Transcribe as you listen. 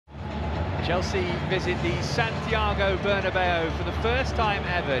Chelsea visit the Santiago Bernabeu for the first time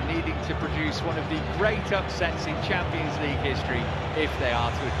ever, needing to produce one of the great upsets in Champions League history if they are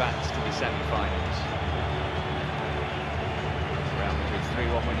to advance to the semi-finals. Real Madrid's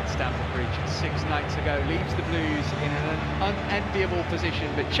 3-1 win at Stamford Bridge 6 nights ago leaves the Blues in an unenviable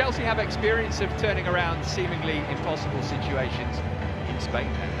position, but Chelsea have experience of turning around seemingly impossible situations in Spain,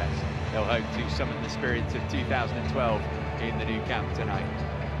 no less. They'll hope to summon the spirit of 2012 in the Nou Camp tonight.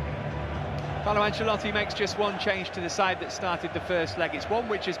 Carlo Ancelotti makes just one change to the side that started the first leg. It's one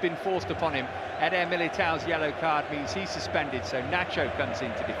which has been forced upon him. Eder Militao's yellow card means he's suspended, so Nacho comes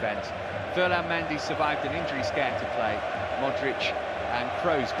into defence. Ferland Mendy survived an injury scare to play. Modric and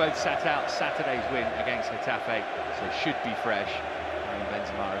Kroos both sat out Saturday's win against Getafe, so should be fresh. And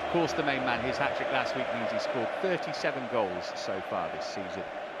Benzema, of course, the main man. His hat-trick last week means he scored 37 goals so far this season.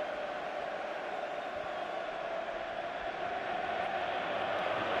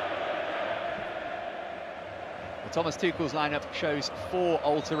 Thomas Tuchel's lineup shows 4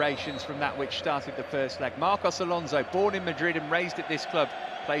 alterations from that which started the first leg. Marcos Alonso, born in Madrid and raised at this club,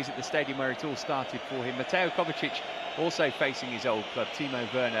 plays at the stadium where it all started for him. Mateo Kovacic also facing his old club. Timo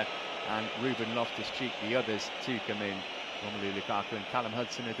Werner and Ruben Loftus-Cheek, the others to come in. Romelu Lukaku and Callum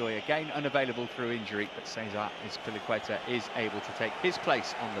Hudson-Odoi again unavailable through injury, but Cesar Azpilicueta is able to take his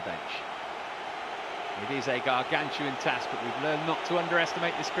place on the bench. It is a gargantuan task, but we've learned not to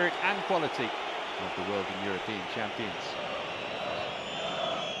underestimate the spirit and quality of the world and European champions.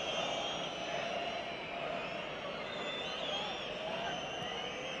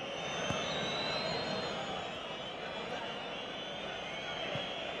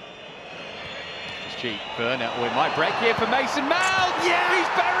 Cheap, Werner, or it might break here for Mason Mount. Yeah, he's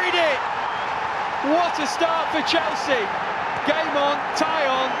buried it. What a start for Chelsea. Game on, tie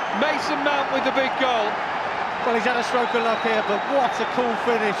on. Mason Mount with the big goal. Well, he's had a stroke of luck here, but what a cool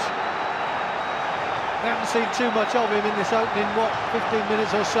finish. We haven't seen too much of him in this opening, 15 minutes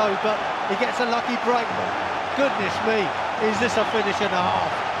or so, but he gets a lucky break. Goodness me, is this a finish and a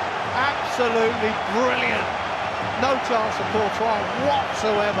half? Absolutely brilliant. No chance for Courtois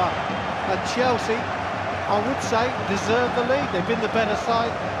whatsoever. And Chelsea, I would say, deserve the lead. They've been the better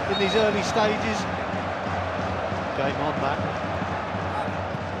side in these early stages. Game on, Matt.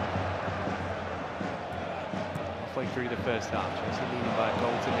 Halfway through the first half, Chelsea leading by a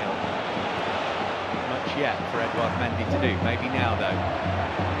goal to nil. Much yet for Edouard Mendy to do. Maybe now, though.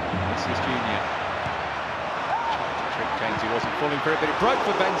 This is Junior. Tried to trick James, he wasn't falling for it, but it broke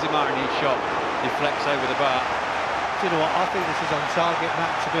for Benzema and his shot deflects over the bar. Do you know what? I think this is on target,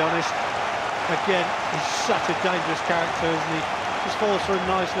 Matt, to be honest. Again, he's such a dangerous character, isn't he? Just falls for him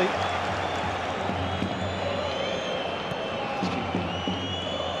nicely.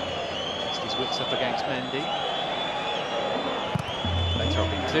 Just his wits up against Mendy. They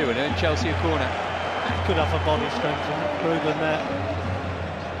drop him 2 and earn Chelsea a corner. Good upper body strength from Ruben there.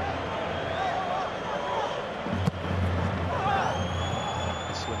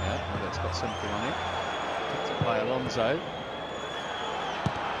 The swinger, well, it's got something on it. Picked up by Alonso.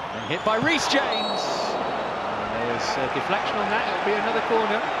 And hit by Reece James. And there's a deflection on that. It'll be another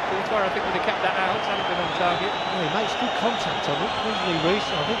corner. Courtois, I think, would have kept that out. Hadn't been on target. Well, he makes good contact on it, doesn't he, Reece?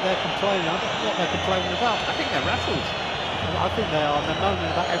 I think they're complaining. I don't know what they're complaining about. I think they're rattled. I think they are. They're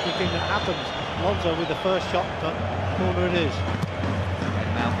moaning about everything that happens. Alonso with the first shot, but corner it is. And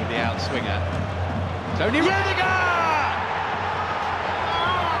Mount with the outswinger. Tony Rudiger!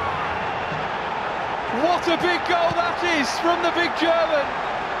 What a big goal that is from the big German.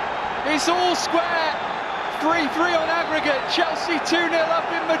 It's all square. 3-3 on aggregate. Chelsea 2-0 up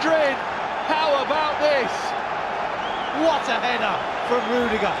in Madrid. How about this? What a header from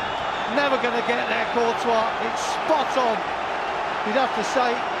Rudiger. Never going to get there, Courtois. It's spot on. You'd have to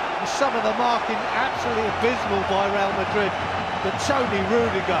say some of the marking absolutely abysmal by Real Madrid. But Tony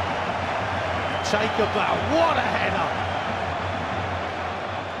Rudiger, take a bow. What a header.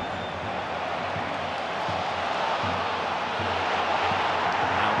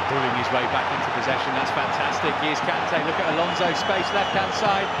 Now pulling his way back into possession. That's fantastic. Here's Kante. Look at Alonso. Space left-hand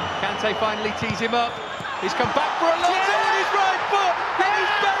side. Kante finally tees him up. He's come back for Alonso with his right foot. He's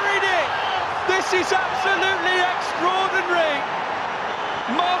buried it. This is absolutely extraordinary.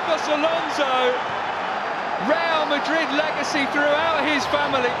 Marcos Alonso, Real Madrid legacy throughout his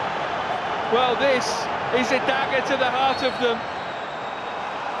family. Well, this is a dagger to the heart of them.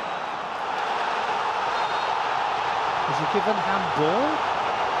 Is he given handball?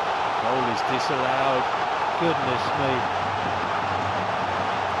 Goal is disallowed. Goodness me.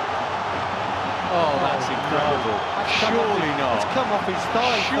 Oh, that's incredible. Surely not. It's come off his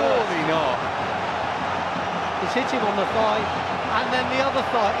thigh. Surely not. He's hit him on the thigh. and then the other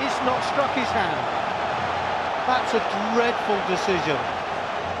thigh, it's not struck his hand. That's a dreadful decision.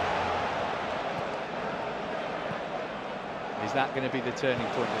 Is that going to be the turning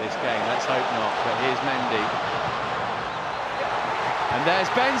point of this game? Let's hope not, but here's Mendy. And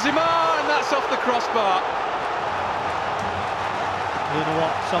there's Benzema, and that's off the crossbar. You know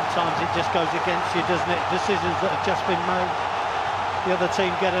what, sometimes it just goes against you, doesn't it? Decisions that have just been made. The other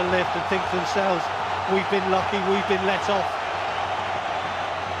team get a lift and think to themselves, we've been lucky, we've been let off.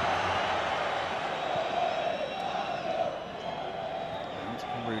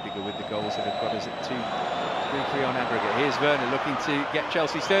 Rudiger with the goals that have got us at 2-3 on aggregate. Here's Werner looking to get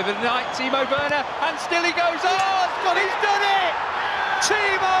Chelsea stirred for the night. Timo Werner, and still he goes on! Oh, he's done it!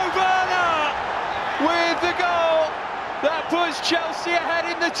 Timo Werner with the goal that puts Chelsea ahead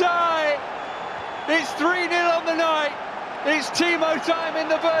in the tie. It's 3-0 on the night. It's Timo time in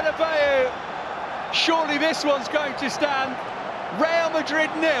the Bernabeu. Surely this one's going to stand. Real Madrid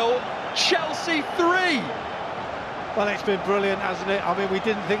 0, Chelsea 3. Well, it's been brilliant, hasn't it? I mean, we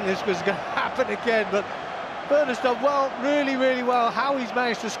didn't think this was going to happen again, but Werner's done well, really, really well. How he's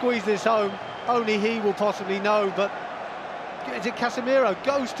managed to squeeze this home, only he will possibly know, but is it Casemiro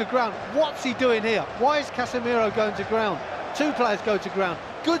goes to ground? What's he doing here? Why is Casemiro going to ground? Two players go to ground.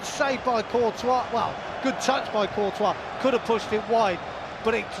 Good save by Courtois, well, good touch by Courtois. Could have pushed it wide,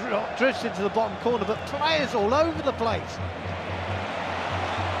 but it drifts into the bottom corner, but players all over the place.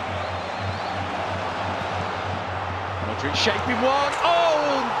 Modric shaping one.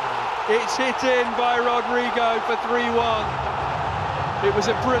 Oh! It's hit in by Rodrigo for 3-1. It was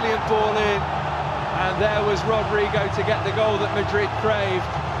a brilliant ball in, and there was Rodrigo to get the goal that Madrid craved.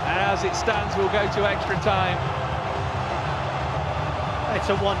 And as it stands, we'll go to extra time. It's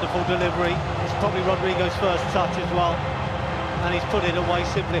a wonderful delivery. It's probably Rodrigo's first touch as well, and he's put it away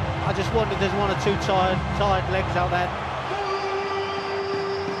simply. I just wonder if there's one or two tired legs out there.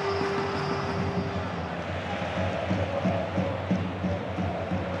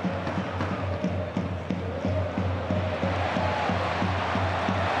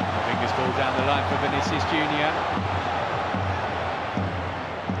 Down the line for Vinicius Junior.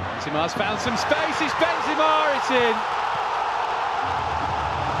 Benzema's found some space. It's Benzema. It's in.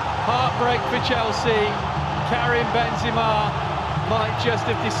 Heartbreak for Chelsea. Karim Benzema might just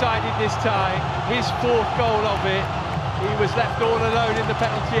have decided this tie. His fourth goal of it. He was left all alone in the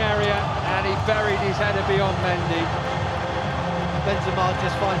penalty area, and he buried his header beyond Mendy. Benzema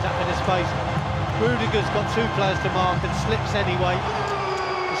just finds that bit of space. Rudiger's got two players to mark and slips anyway.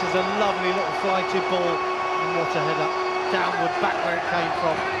 This is a lovely little flighted ball, and what a header, downward, back where it came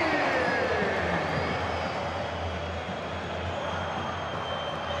from.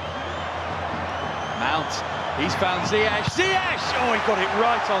 Mount, he's found Ziyech. Ziyech! Oh, he got it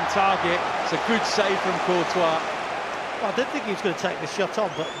right on target. It's a good save from Courtois. Well, I didn't think he was going to take the shot on,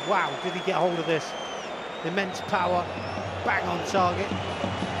 but wow, did he get hold of this. Immense power, bang on target.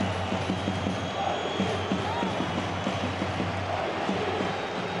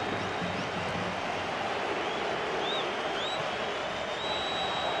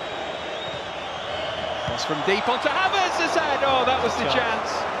 From deep onto Havertz's head. Oh, that was the chance.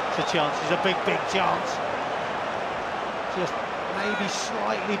 It's a chance. It's a big, big chance. Just maybe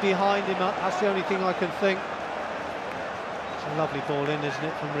slightly behind him. That's the only thing I can think. It's a lovely ball in, isn't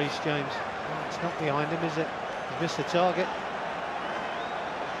it, from Reece James? Oh, it's not behind him, is it? He's missed the target.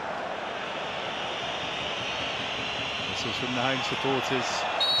 This is from the home supporters.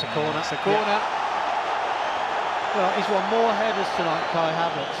 It's a corner. It's a corner. Yeah. Well, he's won more headers tonight, Kai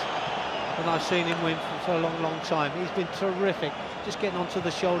Havertz, than I've seen him win for a long, long time. He's been terrific, just getting onto the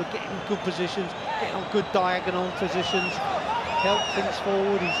shoulder, getting good positions, getting on good diagonal positions, help things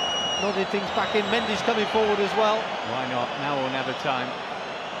forward. He's nodded things back in. Mendy's coming forward as well. Why not? Now or never time.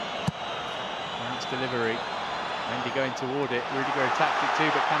 Nice delivery. Mendy going toward it. Rudiger attacked it too,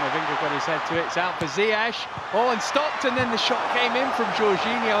 but Camavinga got his head to it. It's out for Ziyech. Oh, and stopped, and then the shot came in from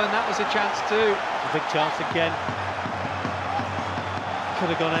Jorginho, and that was a chance too. A big chance again. Could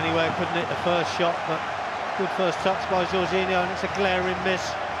have gone anywhere, couldn't it, the first shot, but good first touch by Jorginho, and it's a glaring miss.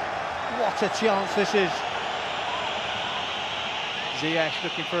 What a chance this is. Ziyech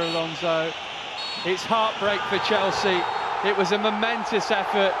looking for Alonso. It's heartbreak for Chelsea. It was a momentous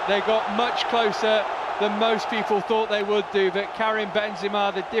effort. They got much closer than most people thought they would do, but Karim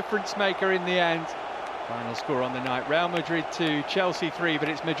Benzema, the difference maker in the end. Final score on the night, Real Madrid 2, Chelsea 3, but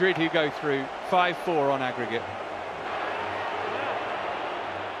it's Madrid who go through, 5-4 on aggregate.